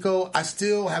Lil Nico, I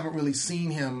still haven't really seen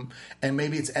him, and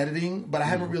maybe it's editing, but I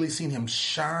haven't really seen him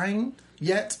shine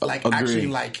yet. Like, actually,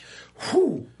 like,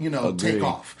 take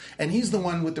off. And he's the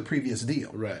one with the previous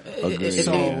deal. Right.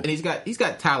 And he's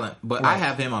got talent, but I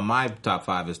have him on my top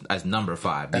 5 as number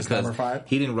 5 because number 5?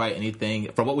 He didn't write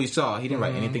anything from what we saw. He didn't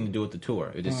write anything to do with the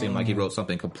tour. It just seemed like he wrote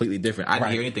something completely different. I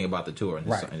didn't hear anything about the tour in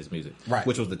his music,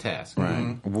 which was the task.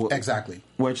 Right. Exactly.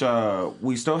 Which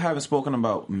we still haven't spoken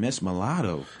about Miss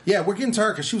Mulatto. Yeah, we're getting to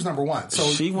her because she was number 1. So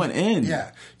she went in.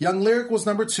 Yeah. Young Lyric was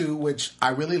number 2, which I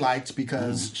really liked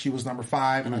because she was number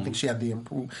 5, and I think she had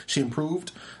she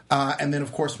improved. And then,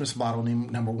 of course, Miss Mulatto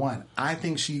number 1. I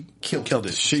think she killed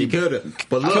it. She killed it.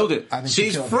 But look, killed it. I think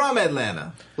she's from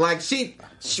Atlanta. Like, she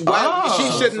should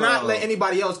not let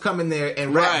anybody else come in there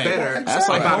and rap better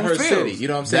about her city. You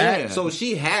know what I'm saying? So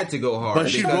she had to go hard. But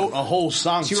she wrote a whole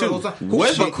song, too.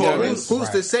 Who's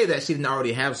to say that she didn't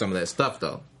already have some of that stuff,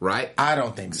 though? Right? I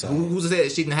don't think so. Who's to say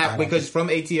that she didn't have? Because from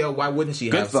ATL, why wouldn't she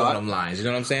have some of them lines? You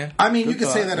know what I'm saying? I mean, you can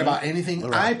say that about anything.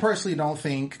 Right. I personally don't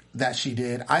think that she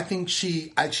did. I think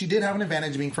she did have an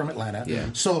advantage being from Atlanta. Yeah.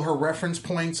 So her reference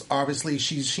points, obviously,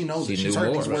 she knows it. She's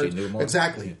heard these words. She knew more.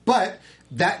 Exactly. Yeah. But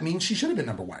that means she should have been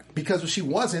number 1. Because if she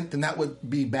wasn't, then that would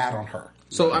be bad on her.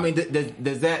 So, I mean,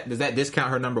 does that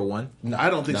discount her number 1? No, I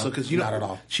don't think so, because not at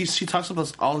all. She talks about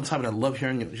us all the time, and I love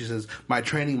hearing it. She says, my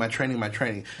training.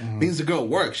 Means the girl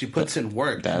works. She puts in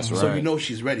work. That's right. So you know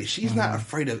she's ready. She's not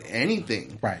afraid of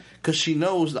anything. Right. Because she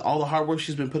knows that all the hard work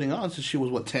she's been putting on since she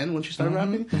was, 10 when she started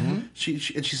rapping? And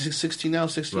she's 16 now,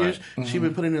 6 years. She's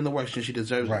been putting in the work, and she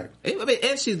deserves it. I mean,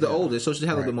 and she's the oldest, so she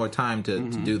had a little bit more time to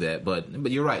do that. But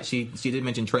you're right. She did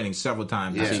mention training several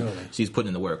times. Yeah. She's putting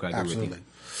in the work. I agree with you.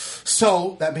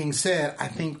 So, that being said, I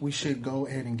think we should go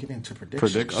ahead and get into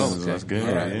predictions. That's good.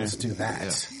 All right, let's do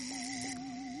that.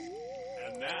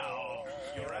 And now,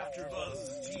 your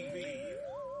AfterBuzz TV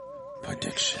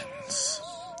predictions.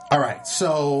 All right,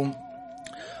 so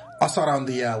I'll start on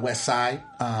the west side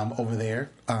over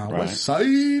there. West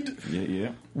side.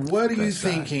 Yeah. What are you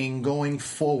thinking going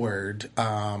forward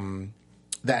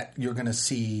that you're going to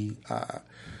see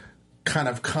kind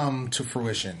of come to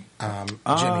fruition,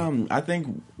 Jimmy? I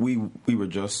think we were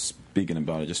just speaking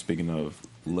about it. Just speaking of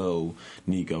Lil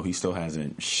Nico, he still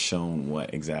hasn't shown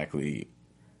what exactly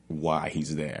why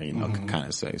he's there. Kind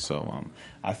of say. So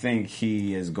I think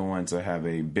he is going to have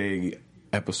a big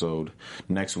episode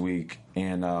next week,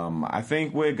 and I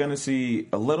think we're gonna see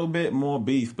a little bit more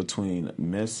beef between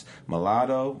Miss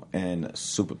Mulatto and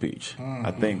Super Peach.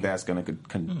 I think that's gonna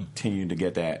continue to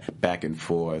get that back and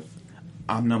forth.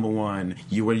 I'm number 1.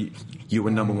 You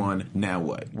were number 1. Now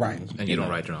what? Right. And you don't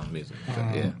write your own music.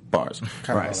 Yeah. Bars.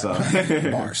 Right. So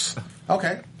bars.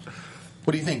 Okay.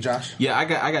 What do you think, Josh? Yeah,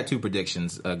 I got 2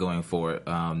 predictions going forward.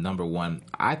 Number 1,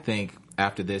 I think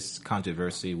after this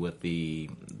controversy with the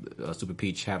Super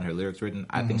Peach having her lyrics written,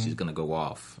 I think she's going to go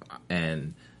off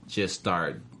and just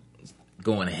start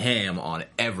going ham on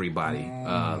everybody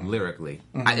lyrically.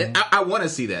 I want to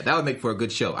see that. That would make for a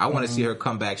good show. I want to see her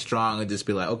come back strong and just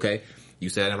be like, okay, you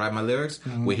said I didn't write my lyrics?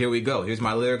 Well, here we go. Here's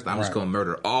my lyrics. I'm just going to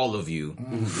murder all of you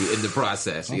in the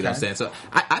process. You know what I'm saying? So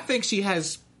I think she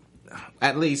has,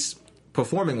 at least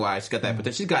performing-wise, she's got that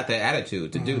potential. She's got that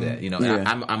attitude to do that.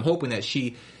 I'm hoping that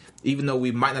she, even though we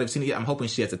might not have seen it yet, I'm hoping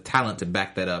she has a talent to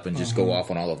back that up and just go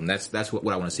off on all of them. That's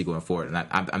what I want to see going forward. And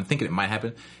I'm thinking it might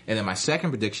happen. And then my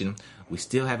second prediction, we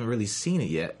still haven't really seen it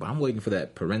yet, but I'm waiting for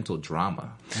that parental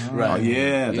drama. Right. Oh,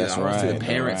 yeah, that's I right. want to see the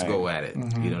parents go at it.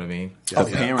 You know what I mean?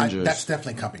 That's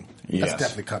definitely coming. Yes. That's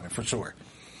definitely coming, for sure.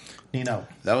 Nino.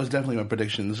 That was definitely my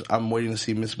predictions. I'm waiting to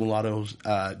see Miss Mulatto's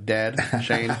dad,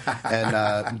 Shane,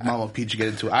 and Mama Peach get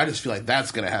into it. I just feel like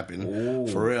that's going to happen.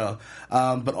 For real.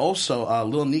 But also,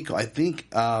 Lil Nico, I think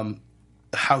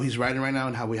how he's writing right now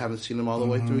and how we haven't seen him all the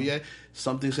way through yet,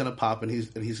 something's going to pop and he's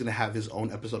going to have his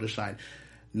own episode of Shine.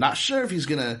 Not sure if he's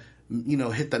going to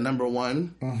hit that number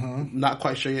 1. Not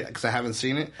quite sure yet because I haven't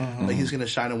seen it. But he's going to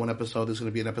shine in one episode. There's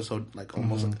going to be an episode like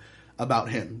almost like about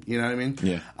him. You know what I mean?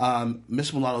 Yeah.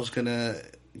 Miss Mulatto's going to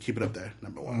keep it up there,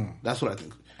 number 1. That's what I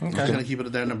think. He's going to keep it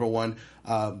up there, number 1.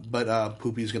 But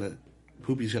Poopy's going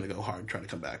to go hard trying to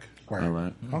come back. Right. All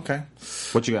right. Okay.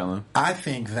 What you got, Lynn? I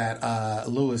think that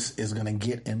Lewis is going to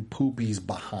get in Poopy's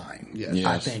behind. Yes.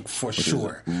 I think for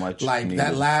sure. Like needed.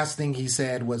 that last thing he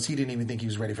said was he didn't even think he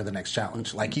was ready for the next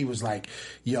challenge. Like he was like,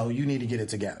 "Yo, you need to get it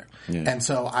together." Yeah. And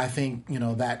so I think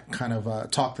that kind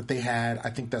of talk that they had, I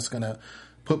think that's going to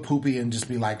put Poopy and just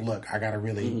be like, "Look, I got to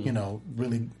really,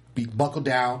 really be buckled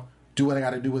down, do what I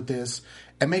got to do with this."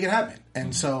 And make it happen.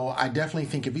 And so I definitely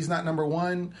think if he's not number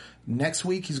 1, next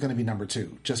week he's going to be number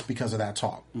 2 just because of that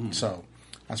talk. So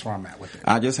that's where I'm at with it.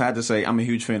 I just had to say I'm a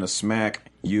huge fan of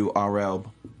Smack URL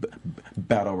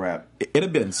battle rap. It'd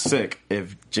have been sick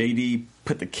if JD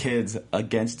put the kids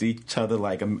against each other,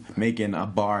 like making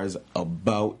bars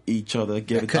about each other,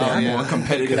 give it a more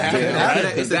competitive feel.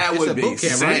 That would be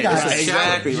sick.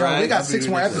 Exactly, right? We got 6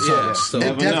 more episodes. So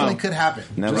it definitely could happen.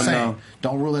 Never Just saying, know.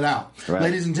 don't rule it out. Right.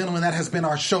 Ladies and gentlemen, that has been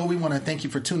our show. We want to thank you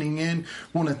for tuning in.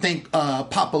 We want to thank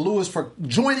Papa Lewis for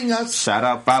joining us. Shout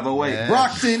out 508.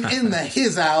 Brockton in the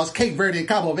his house, Cape Verde and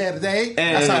Cabo Verde.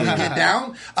 That's how we get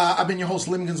down. I've been your host,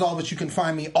 Lim Gonzalez. You can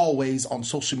find me always on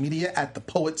social media at The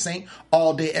Poet Saint,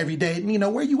 all day, every day.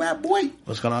 Nino, where you at, boy?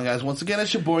 What's going on, guys? Once again,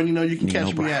 it's your boy Nino. You can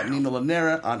catch me at Nino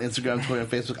Lanera on Instagram, Twitter, and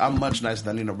Facebook. I'm much nicer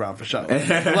than Nino Brown for sure. Right.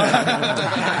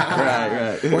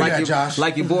 Where you at, Josh?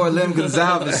 Like your boy Lim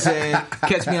Gonzalez said,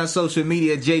 catch me on social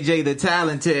media, JJ the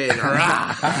Talented.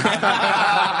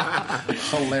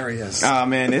 Hilarious.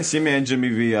 Man, it's your man Jimmy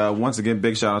V. Once again,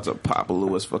 big shout out to Papa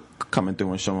Lewis for coming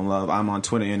through and showing love. I'm on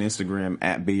Twitter and Instagram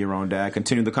at Be Your Own Dad.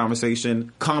 Continue the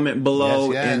conversation. Comment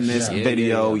below in this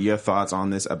video your thoughts on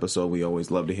this episode. We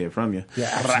always love to hear from you. Yeah,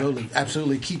 absolutely.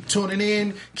 Absolutely. Keep tuning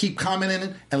in, keep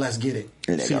commenting, and let's get it.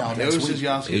 See y'all next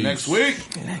week. Next week.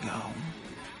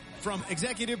 From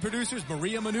executive producers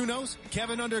Maria Menounos,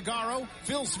 Kevin Undergaro,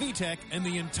 Phil Svitek, and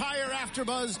the entire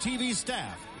AfterBuzz TV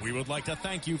staff, we would like to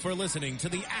thank you for listening to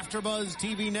the AfterBuzz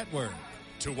TV network.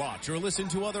 To watch or listen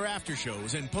to other after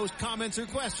shows and post comments or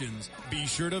questions, be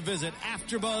sure to visit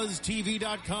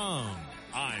AfterBuzzTV.com.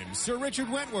 I'm Sir Richard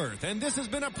Wentworth, and this has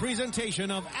been a presentation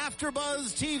of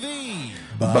AfterBuzz TV.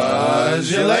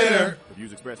 Buzz you later. The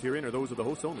views expressed herein are those of the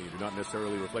hosts only and do not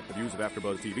necessarily reflect the views of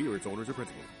AfterBuzz TV or its owners or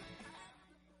principals.